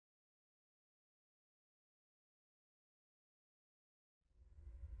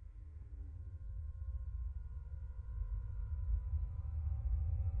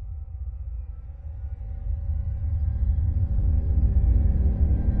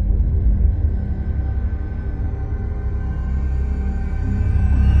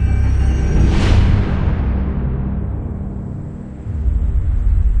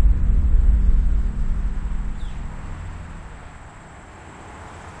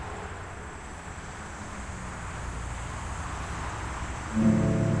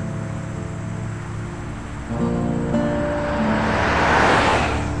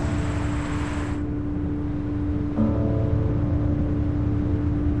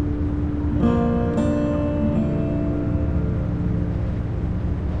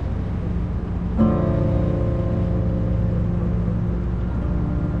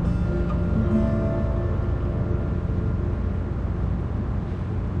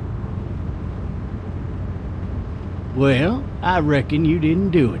Well, I reckon you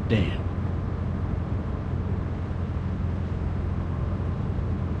didn't do it then.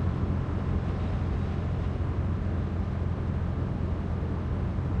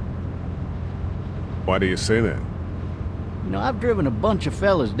 Why do you say that? You know, I've driven a bunch of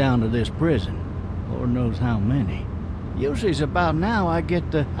fellas down to this prison. Lord knows how many. Usually it's about now I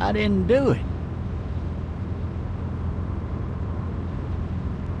get the, I didn't do it.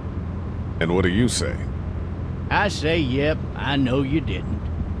 And what do you say? I say, yep, I know you didn't.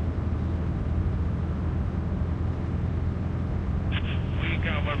 We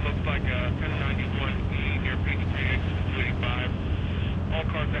got what looks like a 1091E near Peachtree exit 285. All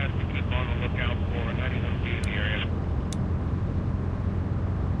cars asked to keep on the lookout for a 91B in the area.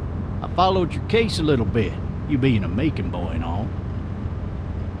 I followed your case a little bit, you being a Macon boy and all.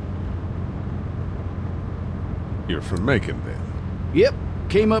 You're from Macon, then? Yep,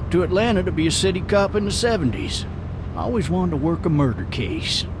 came up to Atlanta to be a city cop in the 70s. I always wanted to work a murder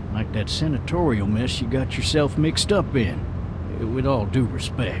case, like that senatorial mess you got yourself mixed up in. With all due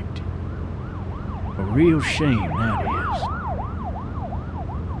respect. A real shame, that is.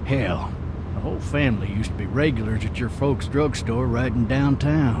 Hell, the whole family used to be regulars at your folks' drugstore right in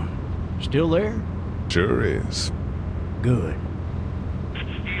downtown. Still there? Sure is. Good. Be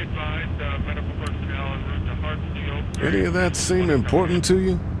advised, medical personnel en route to Hartsfield. Any of that seem important to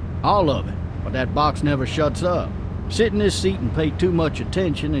you? All of it, but that box never shuts up. Sit in this seat and pay too much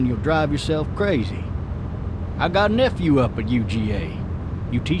attention and you'll drive yourself crazy. I got a nephew up at UGA.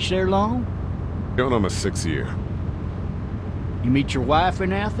 You teach there long? Going on my 6th year. You meet your wife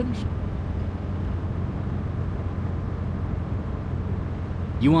in Athens?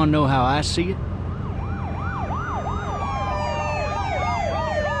 You want to know how I see it?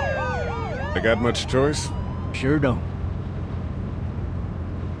 I got much choice? Sure don't.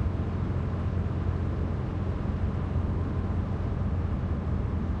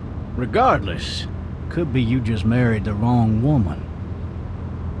 Regardless, could be you just married the wrong woman.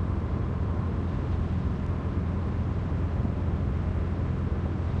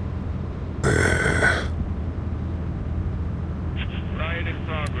 Riot in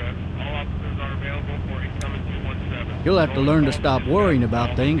progress. All officers are available for incoming 217. You'll have to learn to stop worrying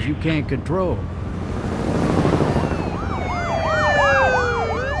about things you can't control.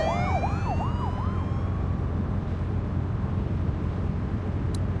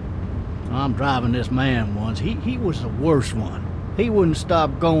 I'm driving this man once. He was the worst one. He wouldn't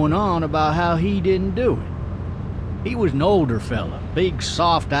stop going on about how he didn't do it. He was an older fella, big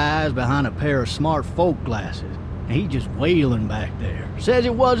soft eyes behind a pair of smart folk glasses, and he just wailing back there. Says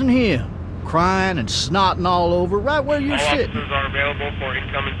it wasn't him, crying and snotting all over right where you're sitting. All officers are available for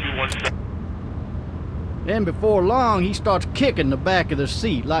incoming 217. Then before long, he starts kicking the back of the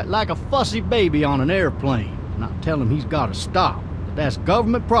seat like a fussy baby on an airplane. And I tell him he's got to stop, that that's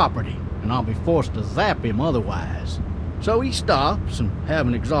government property, and I'll be forced to zap him otherwise. So he stops, and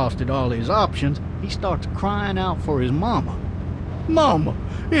having exhausted all his options, he starts crying out for his mama. Mama,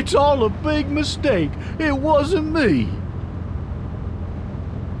 it's all a big mistake. It wasn't me.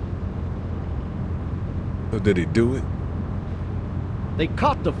 So did he do it? They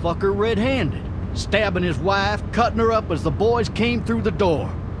caught the fucker red-handed, stabbing his wife, cutting her up as the boys came through the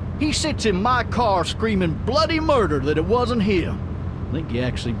door. He sits in my car screaming bloody murder that it wasn't him. I think he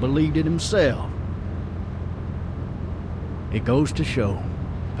actually believed it himself. It goes to show,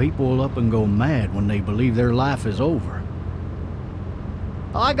 people will up and go mad when they believe their life is over.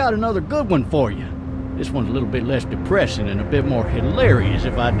 I got another good one for you. This one's a little bit less depressing and a bit more hilarious,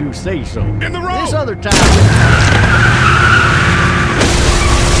 if I do say so. In the road! This other time...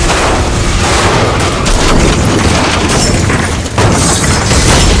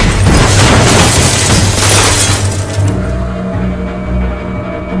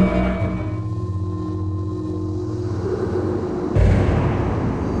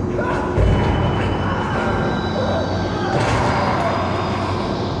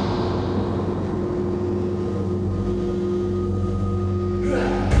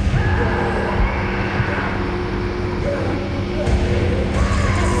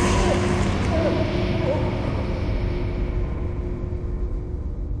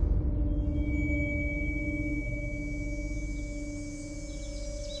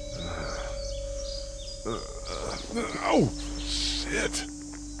 Oh, shit.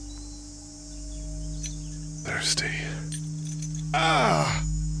 Thirsty. Ah!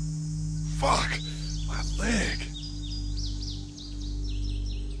 Fuck! My leg.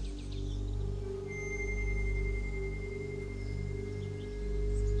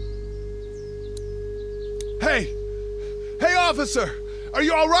 Hey! Hey, officer! Are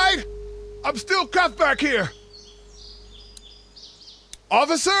you all right? I'm still cuffed back here.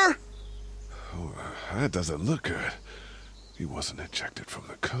 Officer? Oh, that doesn't look good. He wasn't ejected from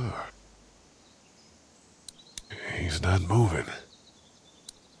the car. He's not moving.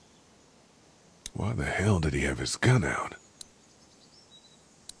 Why the hell did he have his gun out?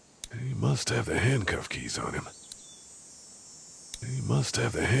 He must have the handcuff keys on him.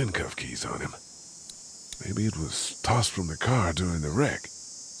 Maybe it was tossed from the car during the wreck.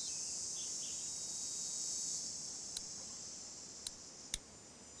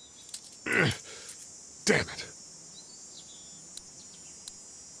 Damn it.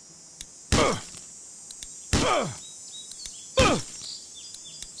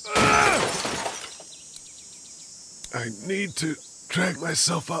 I need to drag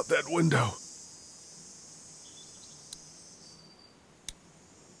myself out that window.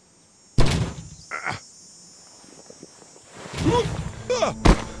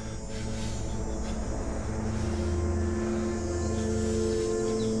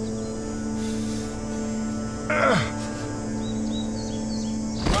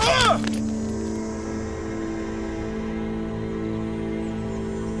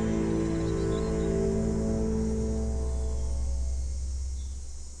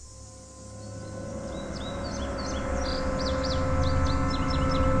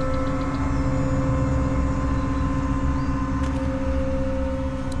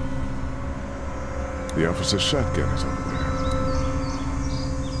 The officer's shotgun is over there.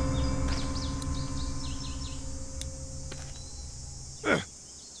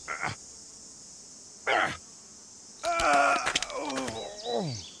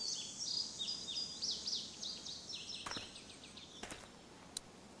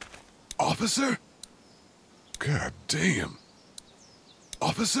 Officer? God damn.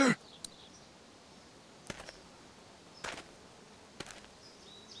 Officer?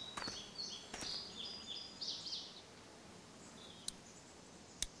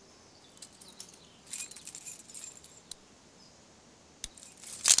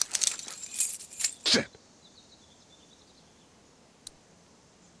 Shit.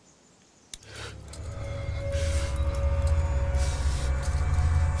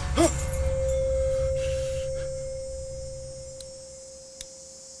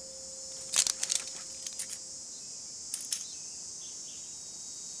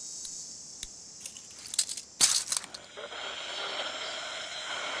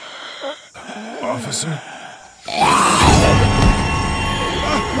 Officer?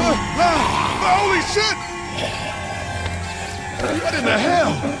 Holy shit! What in the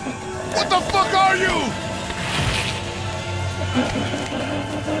hell? What the fuck are you?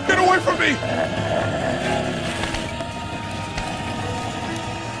 Get away from me!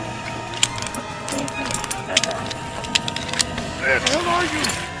 Where the hell are you?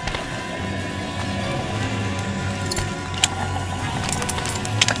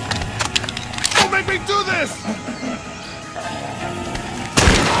 Don't make me do this!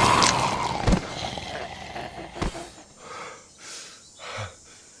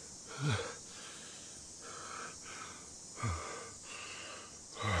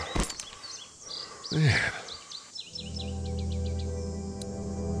 Man.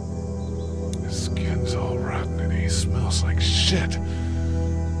 His skin's all rotten and he smells like shit.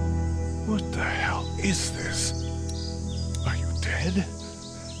 What the hell is this? Are you dead?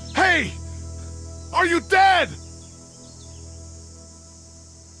 Hey! Are you dead?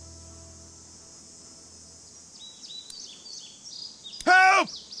 Help!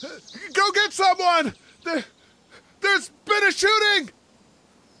 Go get someone! There's been a shooting!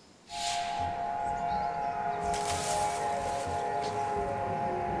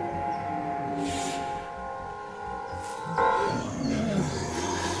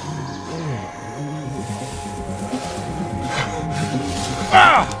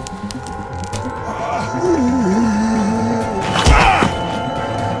 Ah!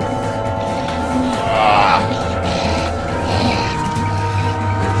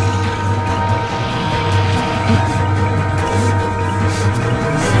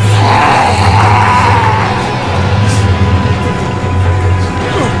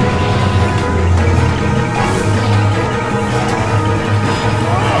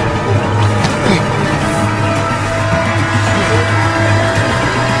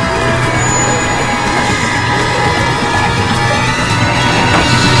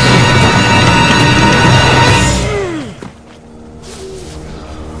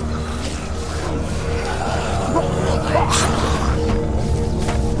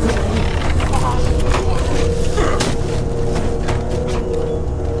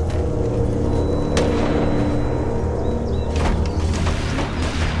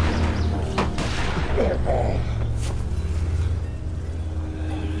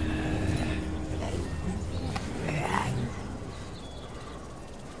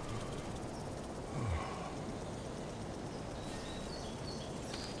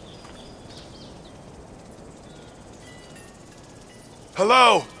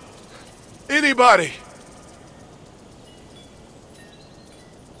 Hello? Anybody?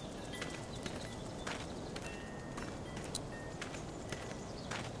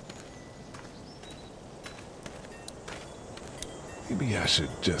 Maybe I should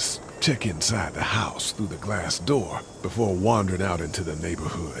just check inside the house through the glass door before wandering out into the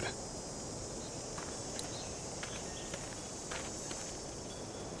neighborhood.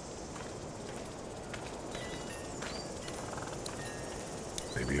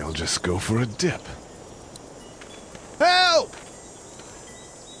 Maybe I'll just go for a dip. Help!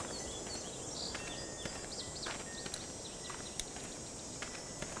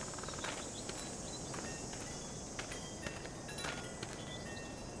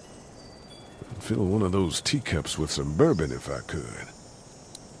 I'd fill one of those teacups with some bourbon if I could.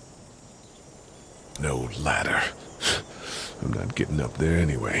 No ladder. I'm not getting up there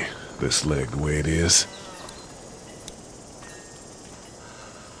anyway, this leg the way it is.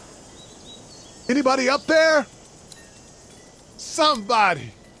 Anybody up there?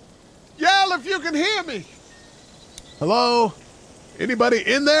 Somebody! Yell if you can hear me! Hello? Anybody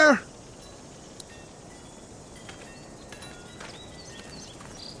in there?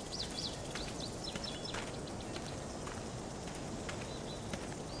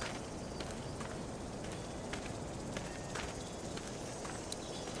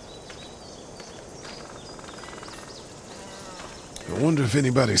 I wonder if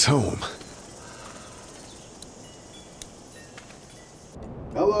anybody's home.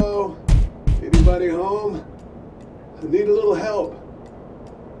 Hello? Anybody home? I need a little help.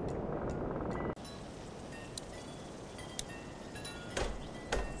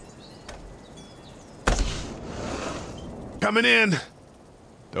 Coming in.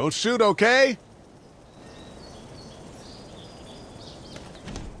 Don't shoot, okay?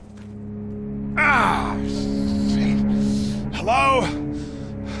 Ah, shit. Hello?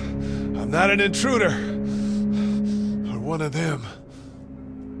 I'm not an intruder. Or one of them.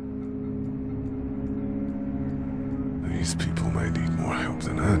 These people might need more help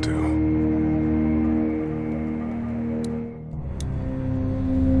than I do.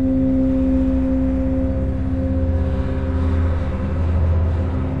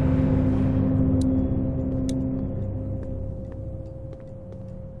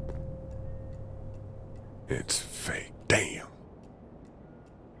 It's fake. Damn.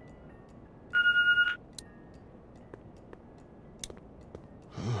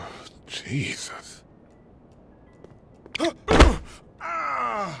 Oh, Jesus.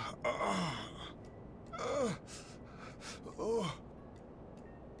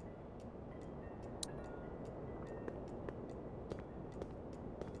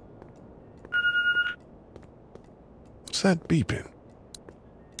 What's that beeping?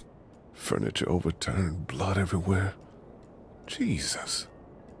 Furniture overturned, blood everywhere. Jesus.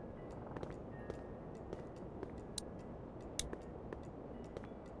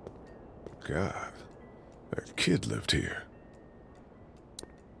 God, that kid lived here.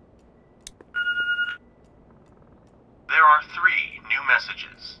 There are 3 new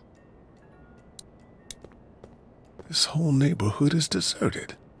messages. This whole neighborhood is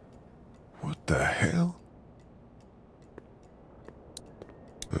deserted. What the hell?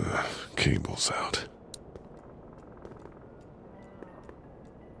 Cable's out.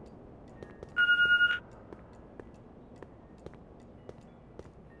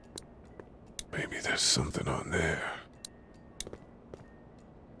 Maybe there's something on there.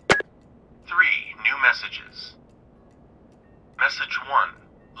 3 new messages. Message 1,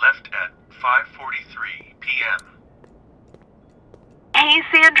 left at 5:43 p.m. Hey,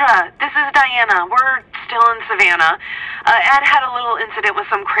 Sandra, this is Diana. We're still in Savannah. Ed had a little incident with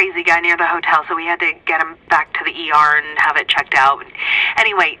some crazy guy near the hotel, so we had to get him back to the ER and have it checked out.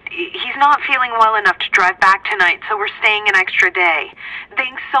 Anyway, he's not feeling well enough to drive back tonight, so we're staying an extra day.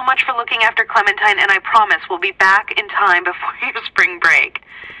 Thanks so much for looking after Clementine, and I promise we'll be back in time before your spring break.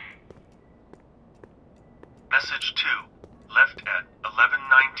 Message 2, left at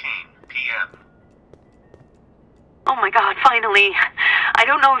 11:19 p.m. Oh my God, finally. I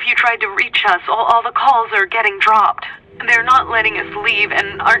don't know if you tried to reach us. All the calls are getting dropped. They're not letting us leave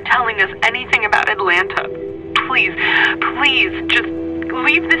and aren't telling us anything about Atlanta. Please, just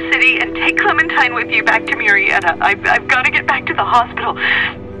leave the city and take Clementine with you back to Murrieta. I've got to get back to the hospital.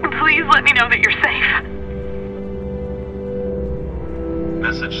 Please let me know that you're safe.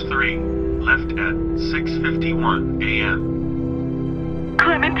 Message 3, left at 6:51 a.m.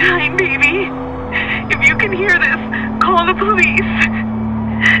 Clementine, baby. If you can hear this, call the police.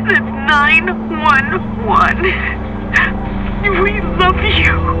 That's 911. We love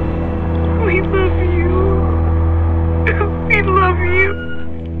you. We love you. I love you.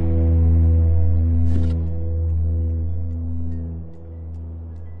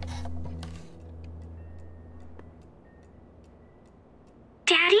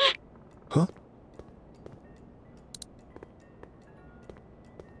 Daddy? Huh?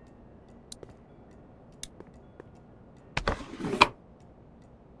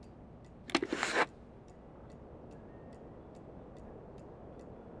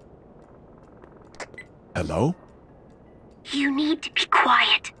 Hello? You need to be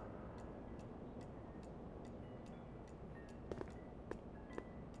quiet.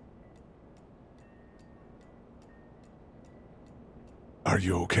 Are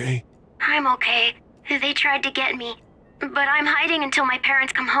you okay? I'm okay. They tried to get me, but I'm hiding until my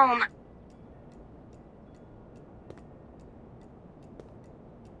parents come home.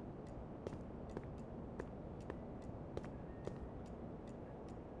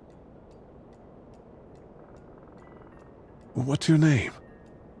 What's your name?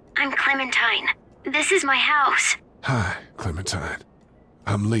 I'm Clementine. This is my house. Hi, Clementine.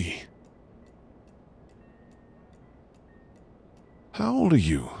 I'm Lee. How old are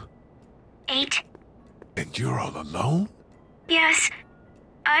you? 8. And you're all alone? Yes.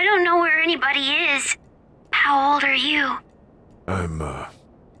 I don't know where anybody is. How old are you? I'm,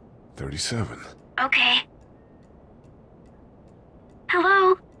 37. Okay.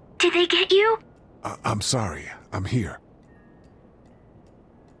 Hello? Did they get you? I'm sorry. I'm here.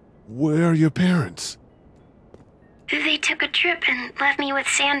 Where are your parents? They took a trip and left me with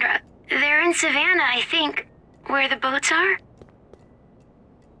Sandra. They're in Savannah, I think. Where the boats are?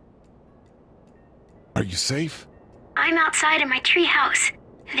 Are you safe? I'm outside in my treehouse.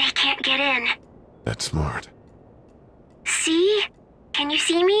 They can't get in. That's smart. See? Can you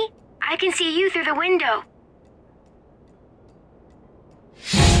see me? I can see you through the window.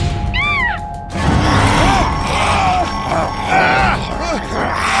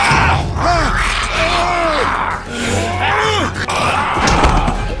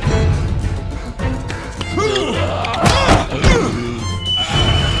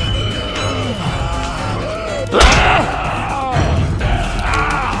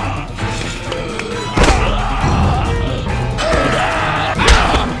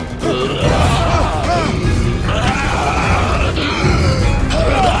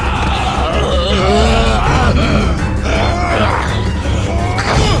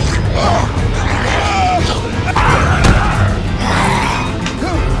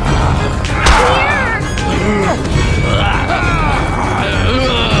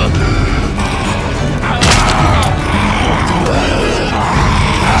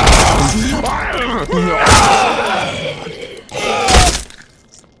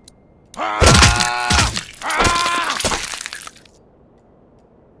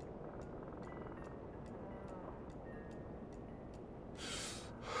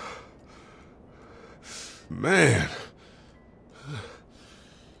 Man.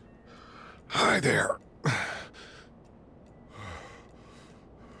 Hi there.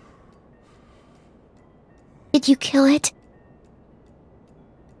 Did you kill it?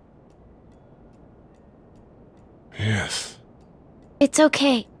 Yes. It's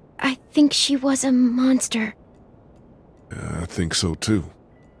okay. I think she was a monster. I think so too.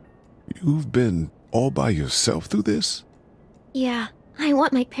 You've been all by yourself through this? Yeah, I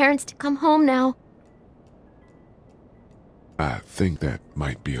want my parents to come home now. I think that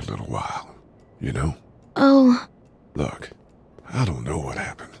might be a little while, you know? Oh. Look, I don't know what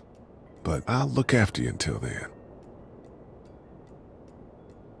happened, but I'll look after you until then.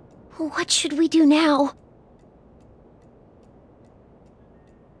 What should we do now?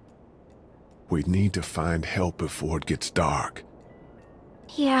 We need to find help before it gets dark.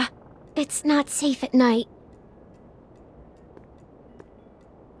 Yeah, it's not safe at night.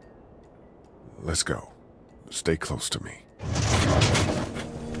 Let's go. Stay close to me.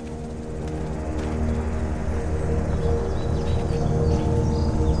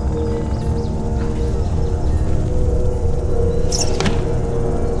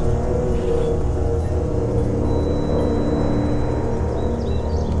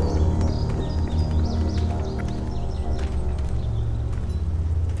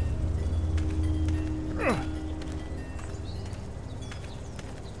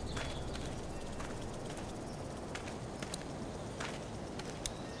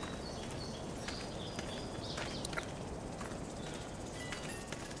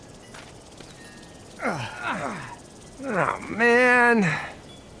 Oh, man.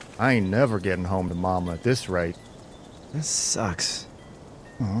 I ain't never getting home to Mama at this rate. This sucks.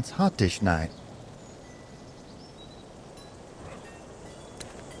 Oh, it's hot this night.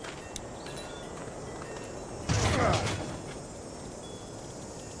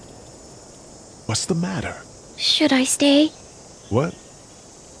 What's the matter? Should I stay? What?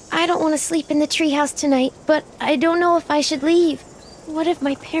 I don't want to sleep in the treehouse tonight, but I don't know if I should leave. What if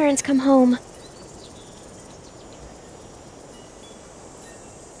my parents come home?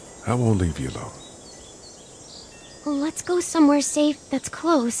 I won't leave you alone. Let's go somewhere safe that's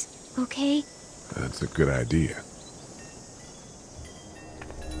close, okay? That's a good idea.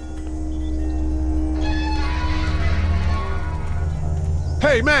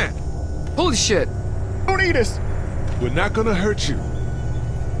 Hey, man! Holy shit! Don't eat us! We're not gonna hurt you.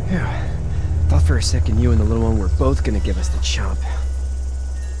 Yeah. Thought for a second you and the little one were both gonna give us the chomp.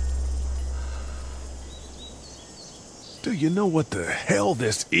 Do you know what the hell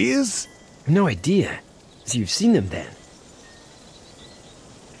this is? No idea. So you've seen them then?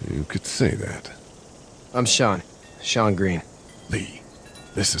 You could say that. I'm Sean. Sean Green. Lee,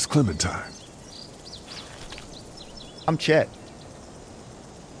 this is Clementine. I'm Chet.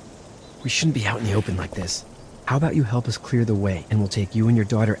 We shouldn't be out in the open like this. How about you help us clear the way, and we'll take you and your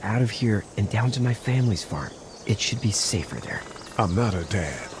daughter out of here and down to my family's farm. It should be safer there. I'm not her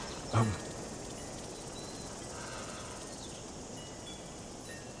dad. I'm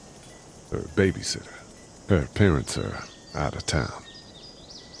her babysitter. Her parents are out of town.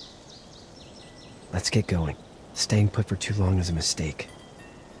 Let's get going. Staying put for too long is a mistake.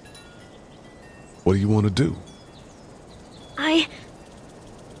 What do you want to do?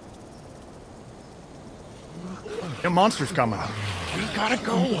 The monster's coming. We gotta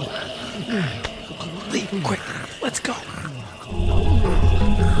go. Lee, quick, let's go.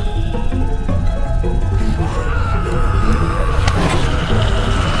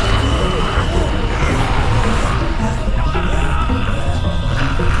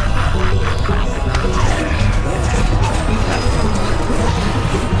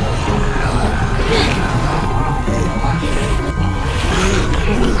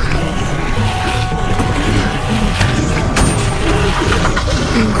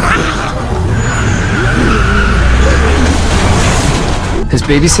 As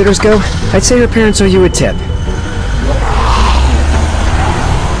babysitters go, I'd say her parents owe you a tip.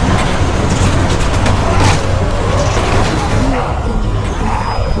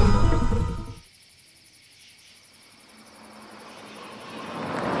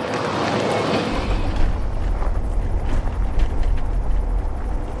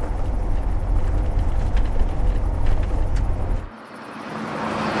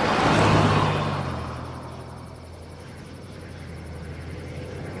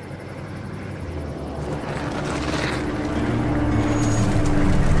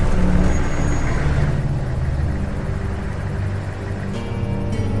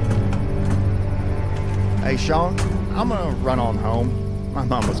 Hey, Sean, I'm gonna run on home. My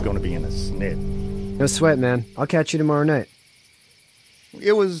mama's gonna be in a snit. No sweat, man. I'll catch you tomorrow night.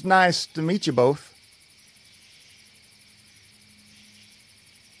 It was nice to meet you both.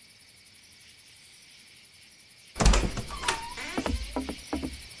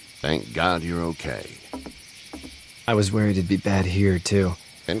 Thank God you're okay. I was worried it'd be bad here, too.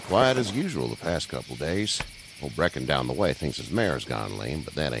 Been quiet as usual the past couple days. Old Brecken down the way thinks his mare's gone lame,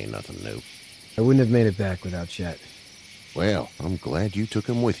 but that ain't nothing new. I wouldn't have made it back without Chet. Well, I'm glad you took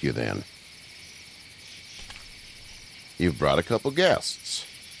him with you then. You've brought a couple guests.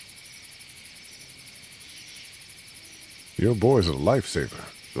 Your boy's a lifesaver.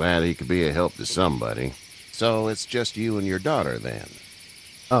 Glad he could be a help to somebody. So it's just you and your daughter then?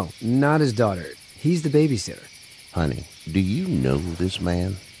 Oh, not his daughter. He's the babysitter. Honey, do you know this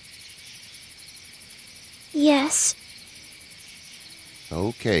man? Yes.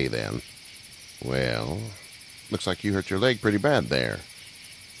 Okay then. Well, looks like you hurt your leg pretty bad there.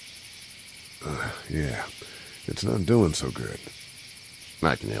 Yeah, it's not doing so good.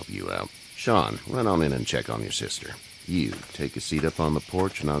 I can help you out. Sean, run on in and check on your sister. You, take a seat up on the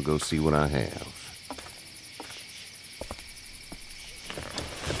porch and I'll go see what I have.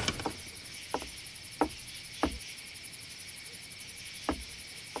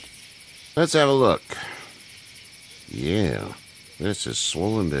 Let's have a look. Yeah, this is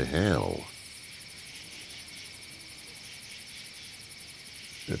swollen to hell.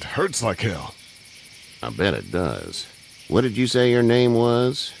 It hurts like hell. I bet it does. What did you say your name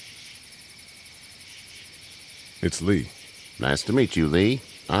was? It's Lee. Nice to meet you, Lee.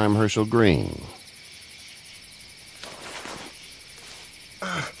 I'm Herschel Green.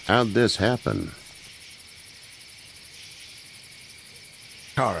 How'd this happen?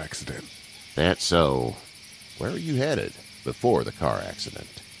 Car accident. That's so. Where are you headed before the car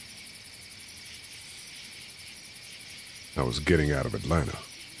accident? I was getting out of Atlanta.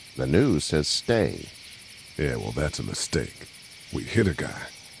 The news says stay. Yeah, well, that's a mistake. We hit a guy.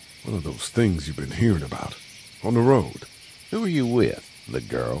 One of those things you've been hearing about. On the road. Who are you with? The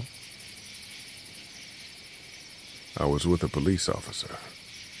girl? I was with a police officer.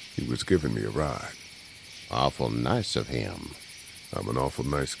 He was giving me a ride. Awful nice of him. I'm an awful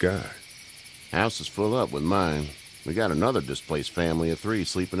nice guy. House is full up with mine. We got another displaced family of 3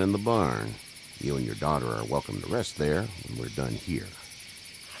 sleeping in the barn. You and your daughter are welcome to rest there when we're done here.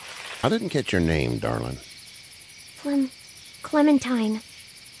 I didn't catch your name, darling. Clementine.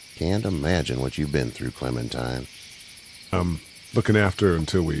 Can't imagine what you've been through, Clementine. I'm looking after her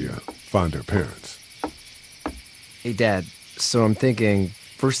until we find her parents. Hey, Dad, so I'm thinking,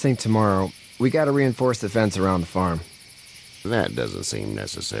 first thing tomorrow, we gotta reinforce the fence around the farm. That doesn't seem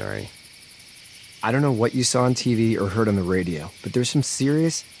necessary. I don't know what you saw on TV or heard on the radio, but there's some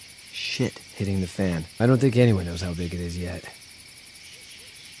serious shit hitting the fan. I don't think anyone knows how big it is yet.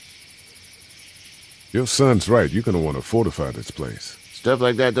 Your son's right. You're gonna want to fortify this place. Stuff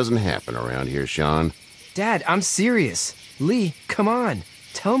like that doesn't happen around here, Sean. Dad, I'm serious. Lee, come on.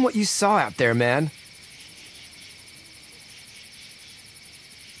 Tell him what you saw out there, man.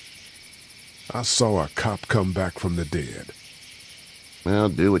 I saw a cop come back from the dead. Well,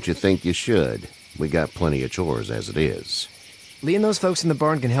 do what you think you should. We got plenty of chores as it is. Lee and those folks in the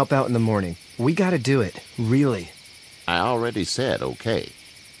barn can help out in the morning. We gotta do it. Really. I already said okay.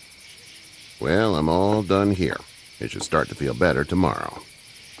 Well, I'm all done here. It should start to feel better tomorrow.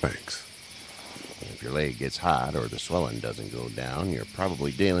 Thanks. If your leg gets hot or the swelling doesn't go down, you're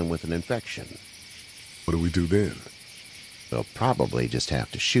probably dealing with an infection. What do we do then? They'll probably just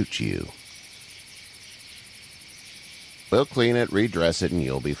have to shoot you. We'll clean it, redress it, and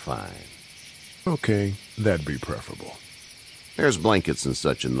you'll be fine. Okay, that'd be preferable. There's blankets and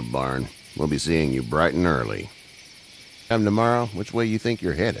such in the barn. We'll be seeing you bright and early. Come tomorrow, which way you think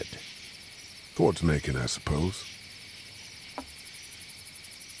you're headed? Towards Macon, I suppose.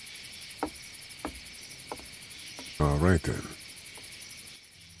 All right, then.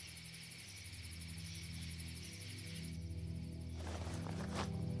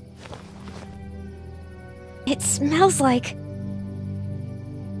 It smells like...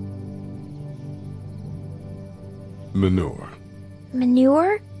 Manure.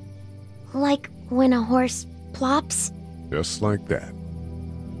 manure? Like when a horse plops? Just like that.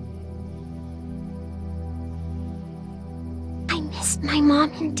 I missed my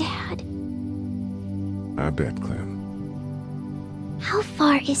mom and dad. I bet, Clem. How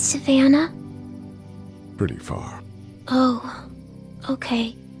far is Savannah? Pretty far. Oh,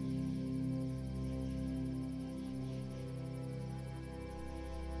 okay.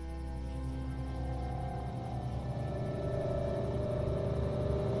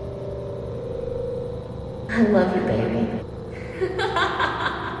 I love you, baby.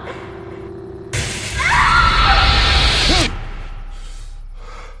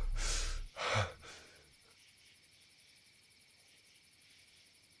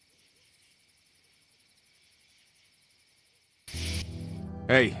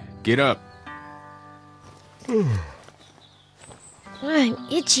 Hey, get up. I'm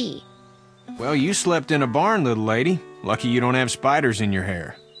itchy. Well, you slept in a barn, little lady. Lucky you don't have spiders in your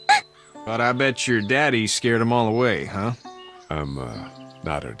hair. But I bet your daddy scared them all away, huh? I'm,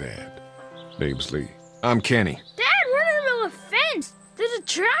 not her dad. Name's Lee. I'm Kenny. Dad, we're in the middle of a fence. There's a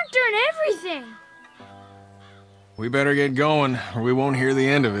tractor and everything. We better get going, or we won't hear the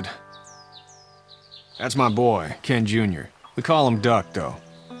end of it. That's my boy, Ken Jr. We call him Duck, though.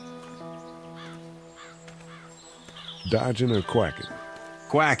 Dodging or quacking?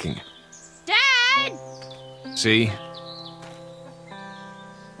 Quacking. Dad! See?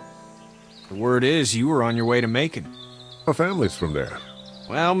 The word is you were on your way to Macon. Our family's from there.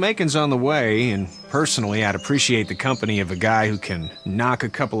 Well, Macon's on the way, and personally, I'd appreciate the company of a guy who can knock a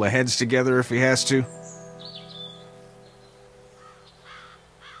couple of heads together if he has to.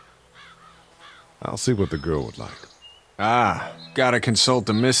 I'll see what the girl would like. Ah, gotta consult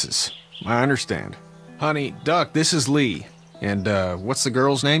the missus. I understand. Honey, Duck, this is Lee. And, what's the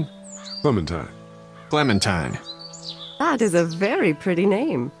girl's name? Clementine. Clementine. That is a very pretty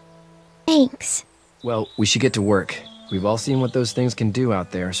name. Thanks. Well, we should get to work. We've all seen what those things can do out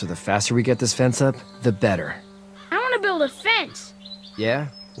there, so the faster we get this fence up, the better. I want to build a fence. Yeah?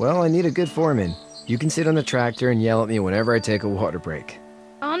 Well, I need a good foreman. You can sit on the tractor and yell at me whenever I take a water break.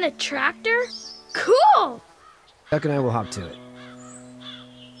 On the tractor? Cool! Duck and I will hop to it.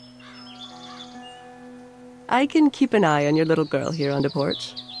 I can keep an eye on your little girl here on the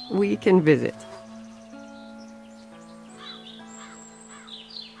porch. We can visit.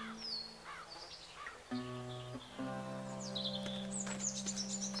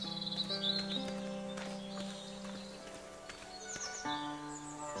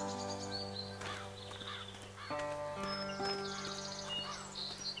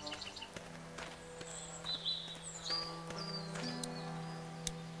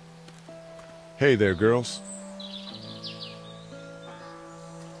 Hey there, girls.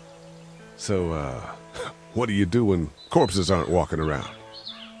 So, what do you do when corpses aren't walking around?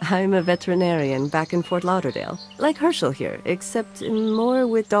 I'm a veterinarian back in Fort Lauderdale. Like Herschel here, except more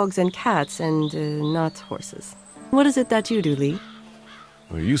with dogs and cats and not horses. What is it that you do, Lee?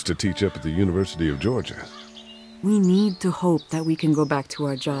 I used to teach up at the University of Georgia. We need to hope that we can go back to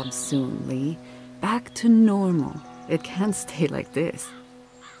our jobs soon, Lee. Back to normal. It can't stay like this.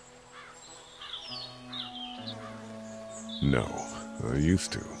 No, I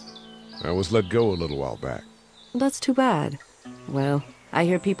used to. I was let go a little while back. That's too bad. Well, I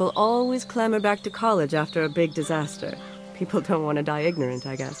hear people always clamor back to college after a big disaster. People don't want to die ignorant,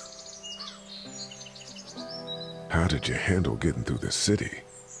 I guess. How did you handle getting through the city?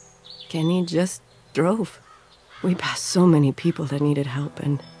 Kenny just drove. We passed so many people that needed help,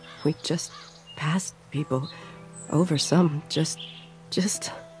 and we just passed people. Over some, just...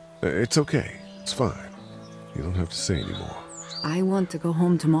 It's okay. It's fine. You don't have to say anymore. I want to go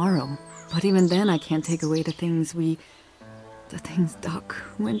home tomorrow, but even then I can't take away the things Doc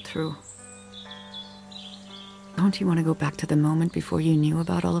went through. Don't you want to go back to the moment before you knew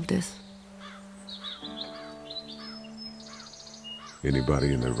about all of this?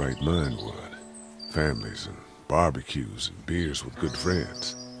 Anybody in their right mind would. Families and barbecues and beers with good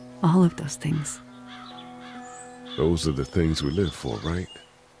friends. All of those things. Those are the things we live for, right?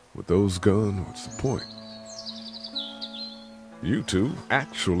 With those gone, what's the point? You two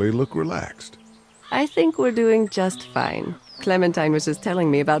actually look relaxed. I think we're doing just fine. Clementine was just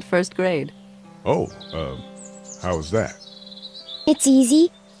telling me about first grade. Oh, how was that? It's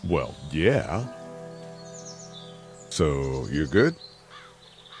easy. Well, yeah. So, you're good?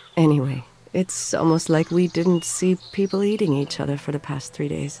 Anyway, it's almost like we didn't see people eating each other for the past 3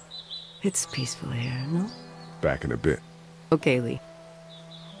 days. It's peaceful here, no? Back in a bit. Okay, Lee.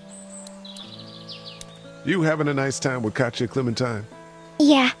 You having a nice time with Katya, Clementine?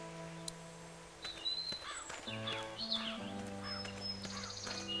 Yeah.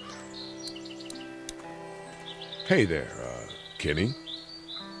 Hey there, Kenny.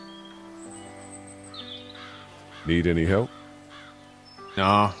 Need any help?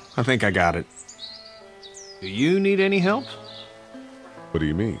 No, I think I got it. Do you need any help? What do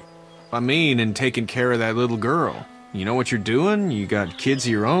you mean? I mean, in taking care of that little girl. You know what you're doing? You got kids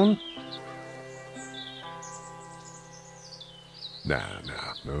of your own? Nah,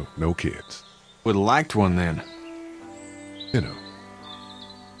 no kids. Would've liked one then. You know.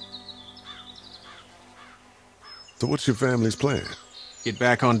 So what's your family's plan? Get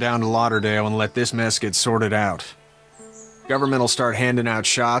back on down to Lauderdale and let this mess get sorted out. Government will start handing out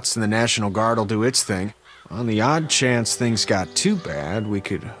shots and the National Guard will do its thing. On the odd chance things got too bad, we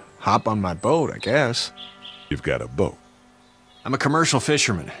could hop on my boat, I guess. You've got a boat? I'm a commercial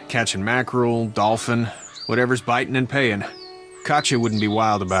fisherman, catching mackerel, dolphin, whatever's biting and paying. Katya wouldn't be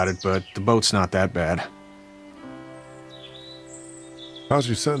wild about it, but the boat's not that bad. How's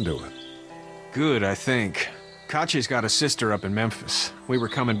your son doing? Good, I think. Katya's got a sister up in Memphis. We were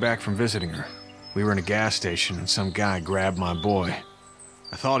coming back from visiting her. We were in a gas station and some guy grabbed my boy.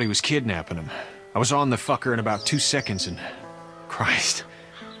 I thought he was kidnapping him. I was on the fucker in about 2 seconds and... Christ.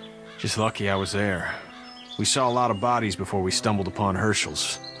 Just lucky I was there. We saw a lot of bodies before we stumbled upon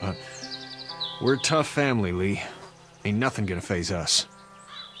Herschel's, but... We're a tough family, Lee. Ain't nothing gonna faze us.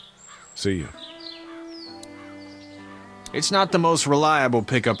 See you. It's not the most reliable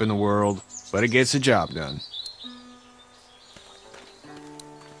pickup in the world, but it gets the job done.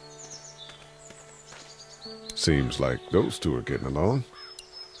 Seems like those two are getting along.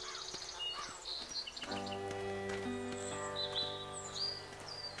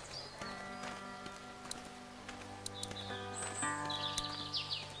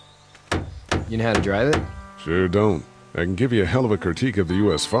 You know how to drive it? Sure don't. I can give you a hell of a critique of the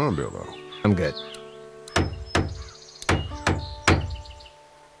U.S. Farm Bill, though. I'm good.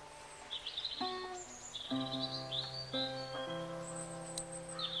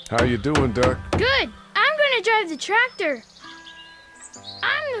 How you doing, Duck? Good. I'm gonna drive the tractor.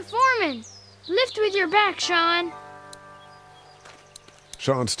 I'm the foreman. Lift with your back, Sean.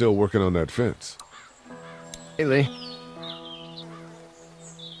 Sean's still working on that fence. Hey, Lee.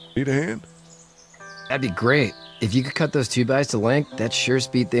 Need a hand? That'd be great. If you could cut those 2x to length, that'd sure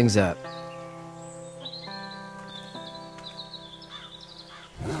speed things up.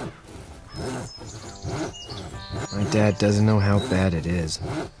 My dad doesn't know how bad it is.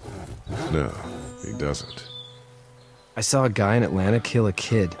 No, he doesn't. I saw a guy in Atlanta kill a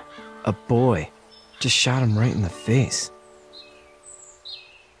kid. A boy. Just shot him right in the face.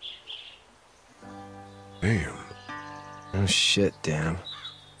 Damn. Oh shit, damn.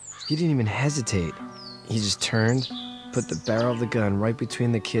 He didn't even hesitate. He just turned, put the barrel of the gun right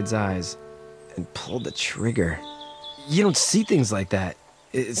between the kid's eyes, and pulled the trigger. You don't see things like that.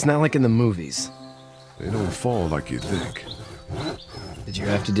 It's not like in the movies. They don't fall like you think. Did you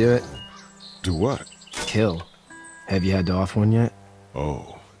have to do it? Do what? Kill. Have you had to off one yet?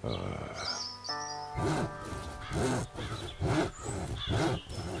 Oh,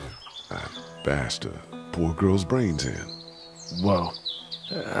 I bashed a poor girl's brains in. Whoa.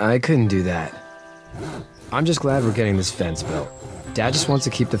 I couldn't do that. I'm just glad we're getting this fence built. Dad just wants to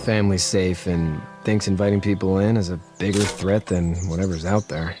keep the family safe and thinks inviting people in is a bigger threat than whatever's out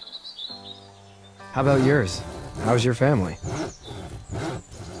there. How about yours? How's your family?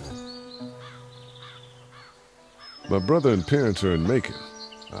 My brother and parents are in Macon.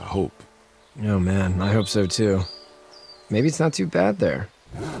 I hope. Oh man, I hope so too. Maybe it's not too bad there.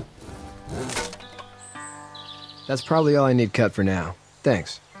 That's probably all I need cut for now.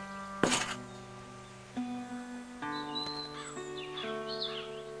 Thanks.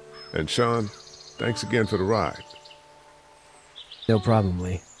 And Sean, thanks again for the ride. No problem,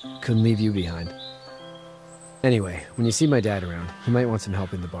 Lee. Couldn't leave you behind. Anyway, when you see my dad around, he might want some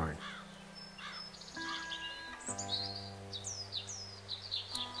help in the barn.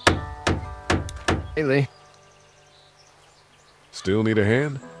 Hey, Lee. Still need a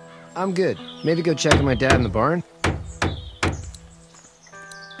hand? I'm good. Maybe go check on my dad in the barn?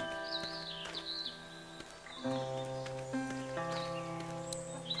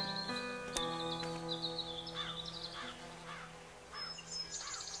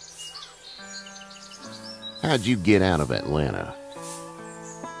 How'd you get out of Atlanta?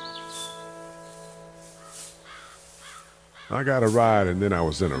 I got a ride and then I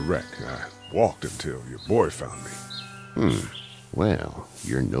was in a wreck. I walked until your boy found me. Well,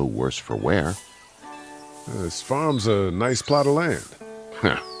 you're no worse for wear. This farm's a nice plot of land.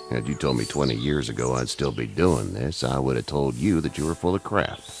 Huh. Had you told me 20 years ago I'd still be doing this, I would have told you that you were full of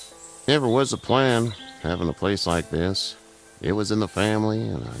crap. Never was a plan, having a place like this. It was in the family,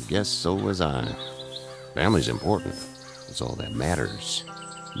 and I guess so was I. Family's important. It's all that matters.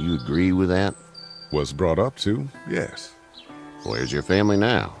 You agree with that? Was brought up to, yes. Where's your family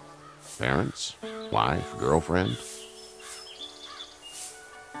now? Parents? Wife? Girlfriend?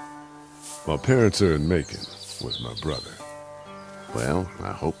 My parents are in Macon with my brother. Well,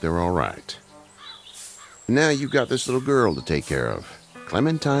 I hope they're all right. Now you've got this little girl to take care of.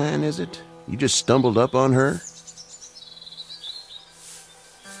 Clementine, is it? You just stumbled up on her?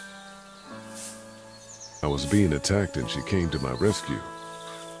 I was being attacked and she came to my rescue.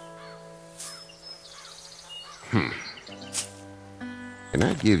 Can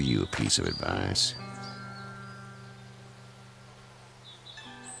I give you a piece of advice?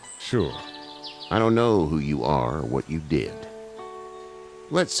 Sure. I don't know who you are or what you did.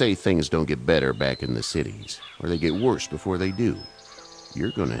 Let's say things don't get better back in the cities, or they get worse before they do.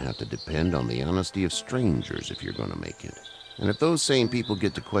 You're gonna have to depend on the honesty of strangers if you're gonna make it. And if those same people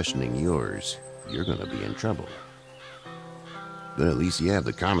get to questioning yours, you're gonna be in trouble. But at least you have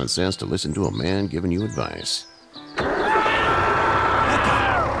the common sense to listen to a man giving you advice.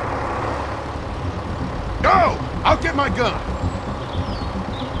 Go! I'll get my gun!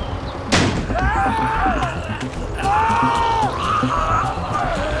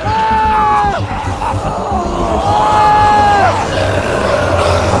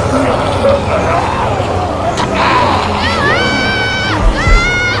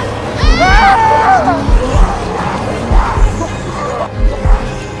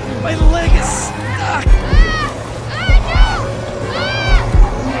 My leg is stuck!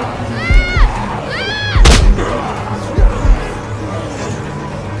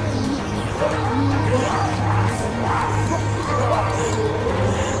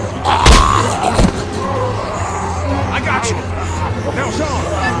 I got you! Now, Sean!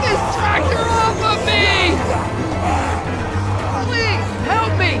 Get this tractor off of me! Please,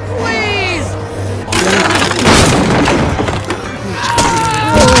 help me, please!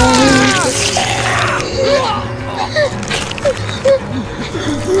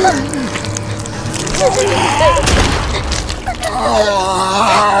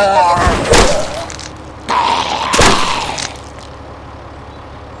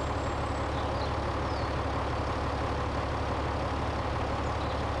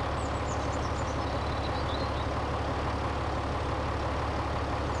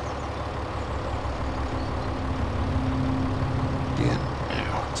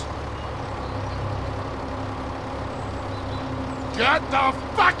 Get the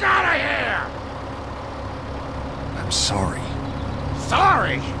fuck out of here! I'm sorry.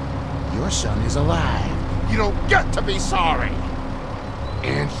 Sorry? Your son is alive. You don't get to be sorry!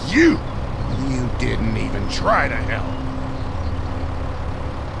 And you didn't even try to help.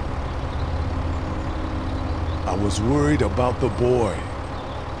 I was worried about the boy.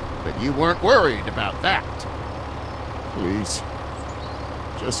 But you weren't worried about that. Please,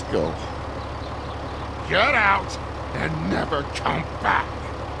 just go. Get out and never come back.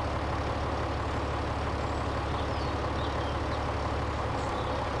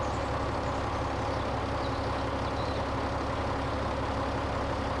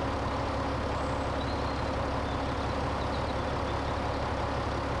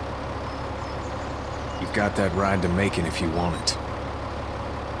 You've got that ride to Macon if you want it.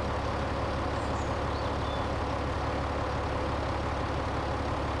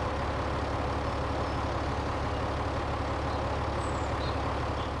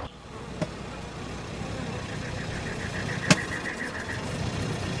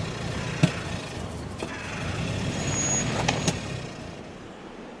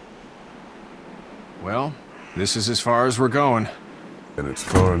 Well, this is as far as we're going. And it's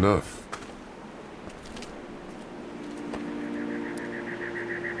far enough.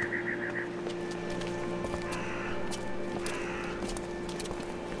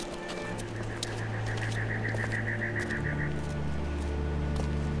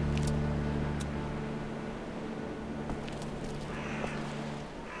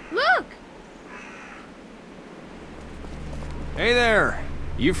 Look! Hey there!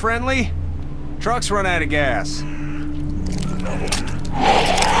 You friendly? Truck's run out of gas.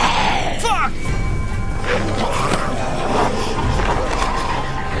 Fuck!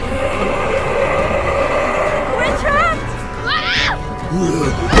 We're trapped!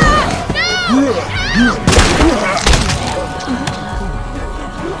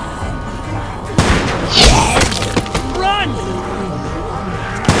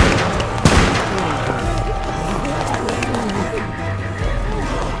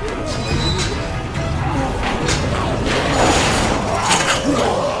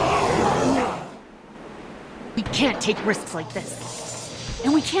 We can't take risks like this.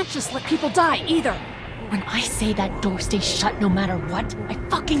 And we can't just let people die, either. When I say that door stays shut no matter what, I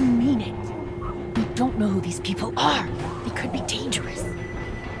fucking mean it. We don't know who these people are. They could be dangerous.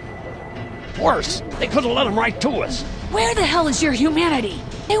 Worse, they could have let them right to us. Where the hell is your humanity?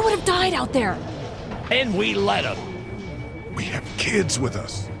 They would have died out there. And we let them. We have kids with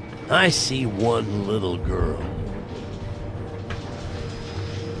us. I see one little girl.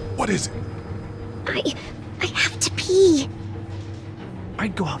 What is it? I have to pee.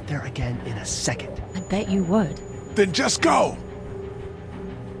 I'd go out there again in a second. I bet you would. Then just go!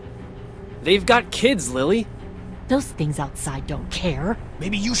 They've got kids, Lily. Those things outside don't care.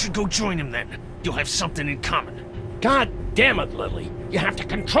 Maybe you should go join them then. You'll have something in common. God damn it, Lily. You have to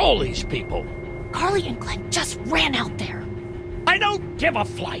control these people. Carly and Glenn just ran out there. I don't give a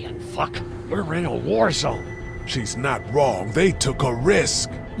flying fuck. We're in a war zone. She's not wrong. They took a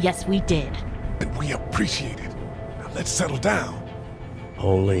risk. Yes, we did. And we appreciate it. Now let's settle down.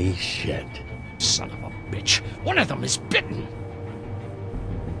 Holy shit. Son of a bitch. One of them is bitten.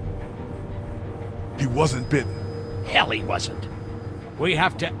 He wasn't bitten. Hell, he wasn't. We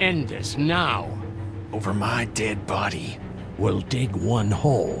have to end this now. Over my dead body. We'll dig one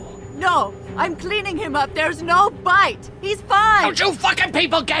hole. No, I'm cleaning him up. There's no bite. He's fine. Don't you fucking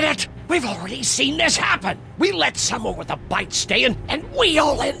people get it? We've already seen this happen. We let someone with a bite stay in, and we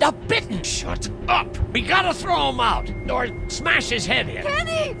all end up bitten. Shut up. We gotta throw him out, or smash his head in.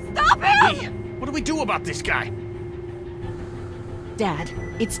 Kenny, stop him! Hey, what do we do about this guy? Dad,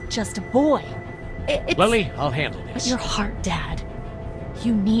 it's just a boy. It's... Lily, I'll handle this. But your heart, Dad.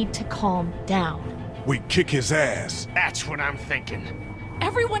 You need to calm down. We kick his ass. That's what I'm thinking.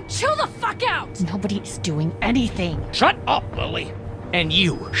 Everyone chill the fuck out! Nobody's doing anything. Shut up, Lily. And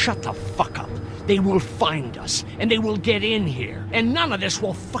you, shut the fuck up. They will find us, and they will get in here, and none of this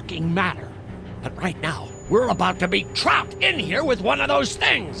will fucking matter. But right now, we're about to be trapped in here with one of those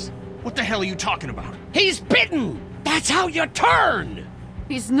things. What the hell are you talking about? He's bitten! That's how you turn!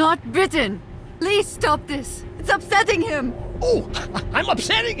 He's not bitten. Please stop this. It's upsetting him. Oh, I'm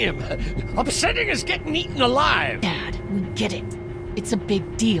upsetting him. Upsetting is getting eaten alive. Dad, we get it. It's a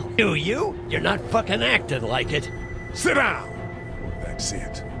big deal. Do you? You're not fucking acting like it. Sit down. That's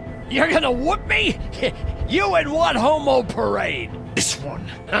it. You're gonna whoop me? You and what homo parade? This one.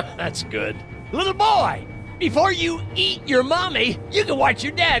 That's good. Little boy, before you eat your mommy, you can watch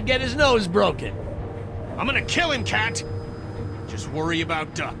your dad get his nose broken. I'm gonna kill him, Cat. Just worry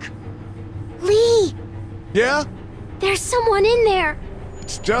about Duck. Lee! Yeah? There's someone in there.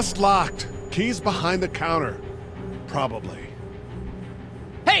 It's just locked. Key's behind the counter. Probably.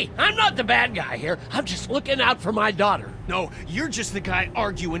 Hey, I'm not the bad guy here. I'm just looking out for my daughter. No, you're just the guy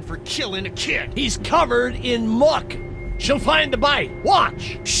arguing for killing a kid. He's covered in muck. She'll find the bite.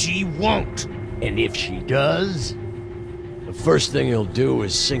 Watch. She won't. And if she does, the first thing he'll do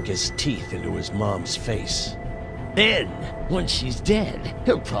is sink his teeth into his mom's face. Then, when she's dead,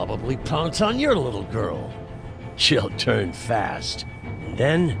 he'll probably pounce on your little girl. She'll turn fast. And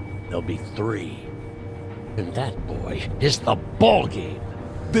then there'll be 3. And that boy is the ball game.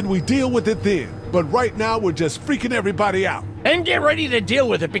 Then we deal with it then. But right now, we're just freaking everybody out. And get ready to deal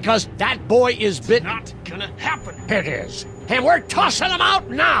with it, because that boy is bitten. Not gonna happen. It is. And we're tossing him out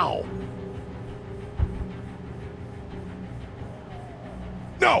now!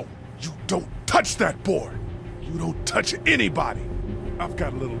 No! You don't touch that boy! You don't touch anybody! I've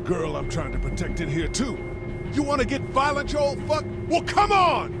got a little girl I'm trying to protect in here, too. You want to get violent, you old fuck? Well, come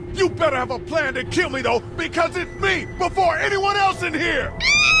on! You better have a plan to kill me, though, because it's me before anyone else in here!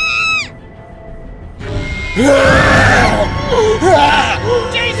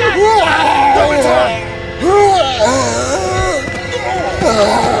 Jesus!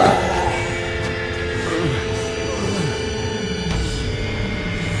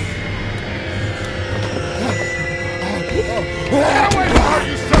 Get away from her,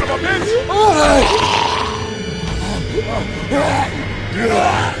 you son of a bitch!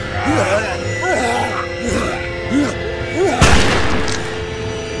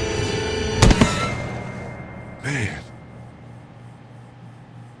 Man.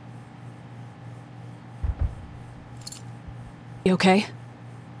 You okay?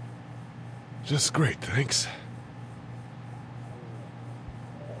 Just great, thanks.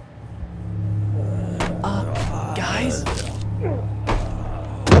 Guys?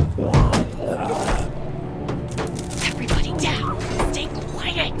 Everybody down! Stay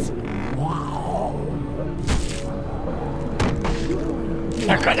quiet!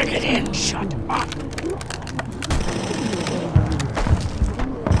 They're gonna get in! Shut up!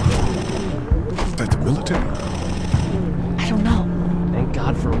 That the military? I don't know. Thank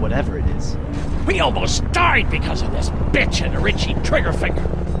God for whatever it is. We almost died because of this bitch and a Richie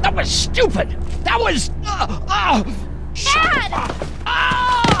Triggerfinger. That was stupid! That was... Dad!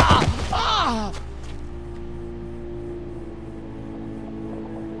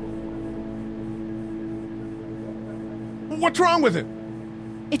 What's wrong with it?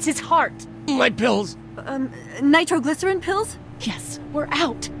 It's his heart. My pills. Nitroglycerin pills? Yes, we're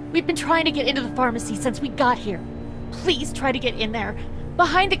out. We've been trying to get into the pharmacy since we got here. Please try to get in there.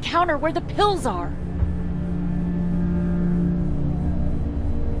 Behind the counter where the pills are.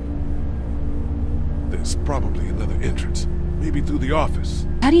 There's probably another entrance. Maybe through the office.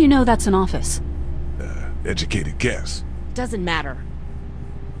 How do you know that's an office? Educated guess. Doesn't matter.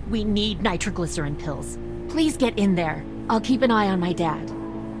 We need nitroglycerin pills. Please get in there. I'll keep an eye on my dad.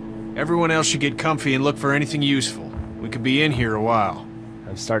 Everyone else should get comfy and look for anything useful. We could be in here a while.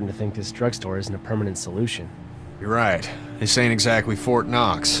 I'm starting to think this drugstore isn't a permanent solution. You're right. This ain't exactly Fort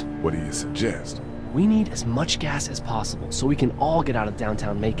Knox. What do you suggest? We need as much gas as possible so we can all get out of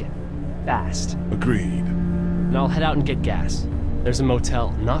downtown Macon. Fast. Agreed. And I'll head out and get gas. There's a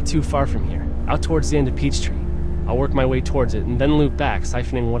motel not too far from here, out towards the end of Peachtree. I'll work my way towards it and then loop back,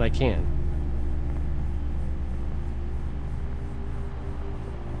 siphoning what I can.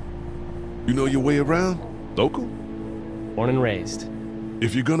 You know your way around? Local? Born and raised.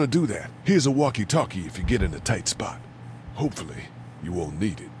 If you're gonna do that, here's a walkie-talkie if you get in a tight spot. Hopefully, you won't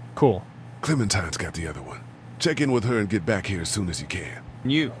need it. Cool. Clementine's got the other one. Check in with her and get back here as soon as you can.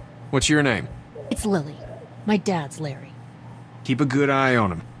 And you, what's your name? It's Lily. My dad's Larry. Keep a good eye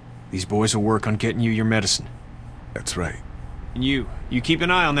on him. These boys will work on getting you your medicine. That's right. And you keep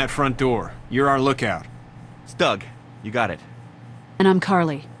an eye on that front door. You're our lookout. It's Doug. You got it. And I'm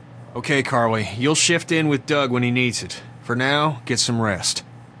Carly. Okay, Carly. You'll shift in with Doug when he needs it. For now, get some rest.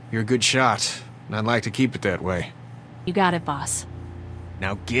 You're a good shot, and I'd like to keep it that way. You got it, boss.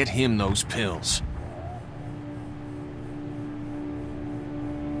 Now get him those pills.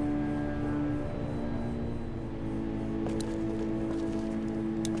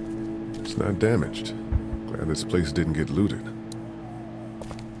 It's not damaged. Glad this place didn't get looted.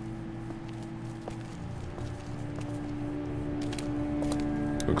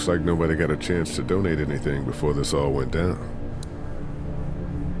 Looks like nobody got a chance to donate anything before this all went down.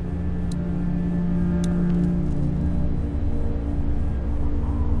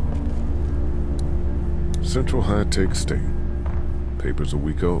 Central High-Tech State. Paper's a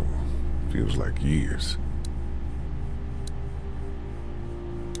week old. Feels like years.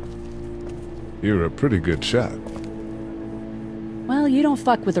 You're a pretty good shot. Well, you don't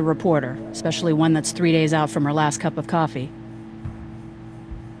fuck with a reporter, especially one that's 3 days out from her last cup of coffee.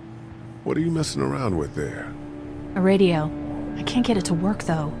 What are you messing around with there? A radio. I can't get it to work,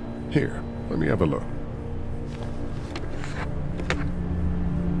 though. Here, let me have a look.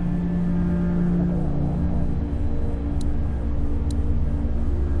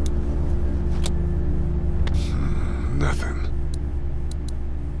 Nothing.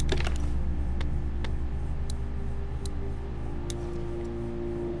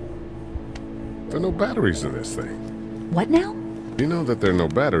 There are no batteries in this thing. What now? You know that there are no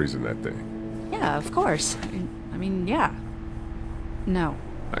batteries in that thing. Yeah, of course. I mean, yeah. No.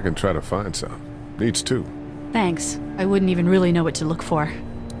 I can try to find some. Needs two. Thanks. I wouldn't even really know what to look for.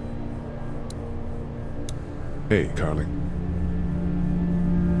 Hey, Carly.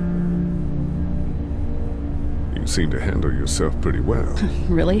 You seem to handle yourself pretty well.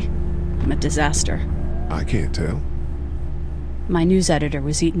 Really? I'm a disaster. I can't tell. My news editor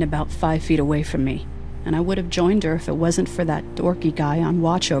was eaten about 5 feet away from me, and I would have joined her if it wasn't for that dorky guy on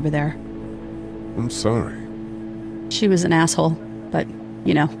watch over there. I'm sorry. She was an asshole, but,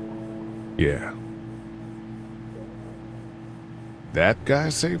 you know. Yeah. That guy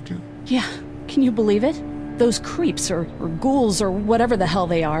saved you? Yeah, can you believe it? Those creeps, or ghouls, or whatever the hell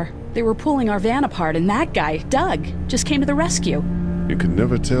they are. They were pulling our van apart, and that guy, Doug, just came to the rescue. You can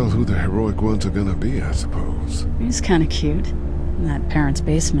never tell who the heroic ones are gonna be, I suppose. He's kinda cute. In that parents'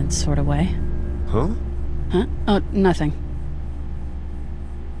 basement sort of way. Huh? Huh? Oh, nothing.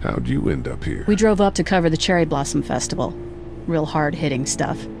 How'd you end up here? We drove up to cover the Cherry Blossom Festival. Real hard-hitting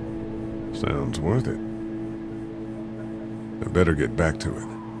stuff. Sounds worth it. I better get back to it.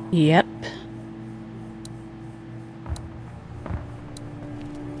 Yep.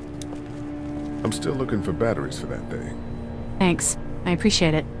 I'm still looking for batteries for that thing. Thanks. I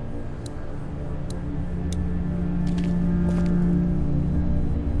appreciate it.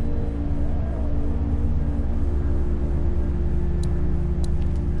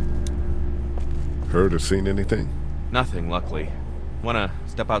 Heard or seen anything? Nothing, luckily. Wanna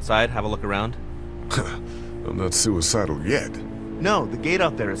step outside, have a look around? I'm not suicidal yet. No, the gate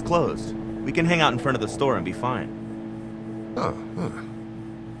out there is closed. We can hang out in front of the store and be fine. Huh.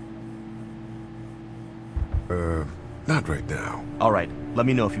 Not right now. Alright, let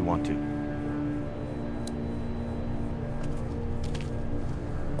me know if you want to.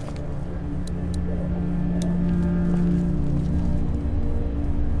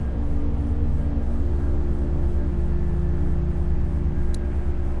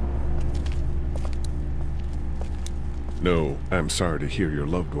 No, I'm sorry to hear your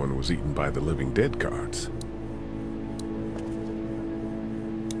loved one was eaten by the living dead guards.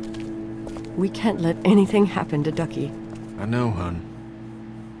 We can't let anything happen to Ducky. I know, hon.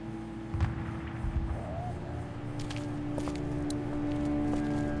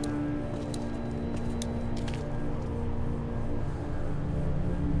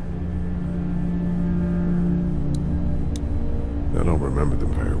 I don't remember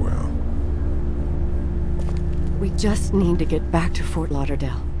them very well. We just need to get back to Fort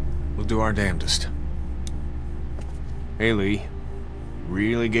Lauderdale. We'll do our damnedest. Hey, Lee.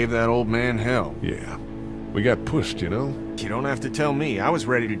 Really gave that old man hell. Yeah. We got pushed, you know? You don't have to tell me. I was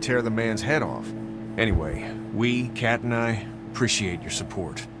ready to tear the man's head off. Anyway, we, Kat and I, appreciate your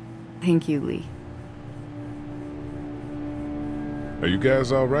support. Thank you, Lee. Are you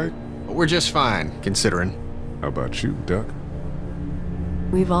guys all right? We're just fine, considering. How about you, Duck?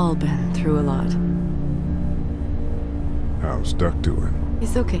 We've all been through a lot. How's Duck doing?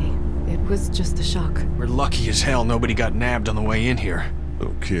 He's okay. It was just a shock. We're lucky as hell nobody got nabbed on the way in here.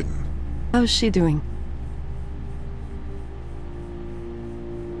 No kidding. How's she doing?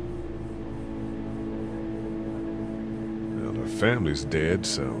 Well, her family's dead,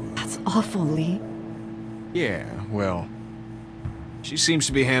 so... That's awful, Lee. Yeah, well... She seems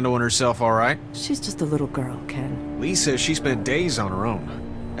to be handling herself all right. She's just a little girl, Ken. Lee says she spent days on her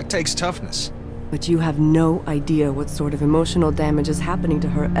own. That takes toughness. But you have no idea what sort of emotional damage is happening to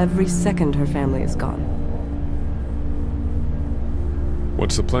her every second her family is gone.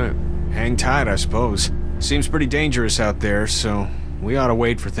 What's the plan? Hang tight, I suppose. Seems pretty dangerous out there, so we ought to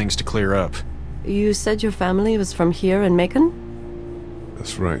wait for things to clear up. You said your family was from here in Macon?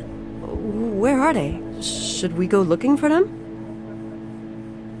 That's right. Where are they? Should we go looking for them?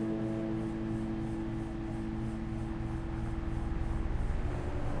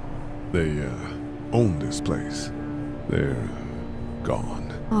 They, own this place. They're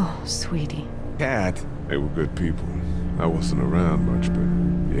gone. Oh, sweetie. Kat. They were good people. I wasn't around much, but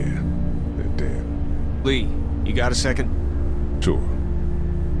yeah, they're dead. Lee, you got a second? Sure.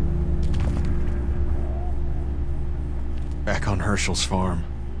 Back on Herschel's farm.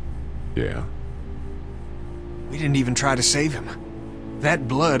 Yeah? We didn't even try to save him. That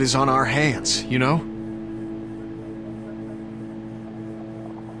blood is on our hands, you know?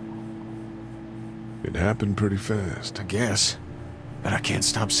 It happened pretty fast. I guess. But I can't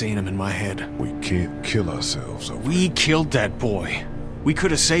stop seeing him in my head. We can't kill ourselves over We killed that boy. We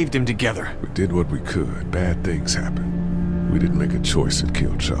could have saved him together. We did what we could. Bad things happen. We didn't make a choice that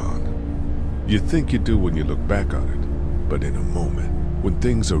killed Sean. You think you do when you look back on it, but in a moment, when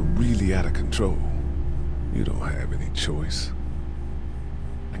things are really out of control, you don't have any choice.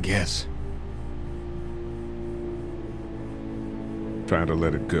 I guess. Try to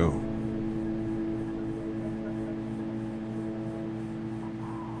let it go.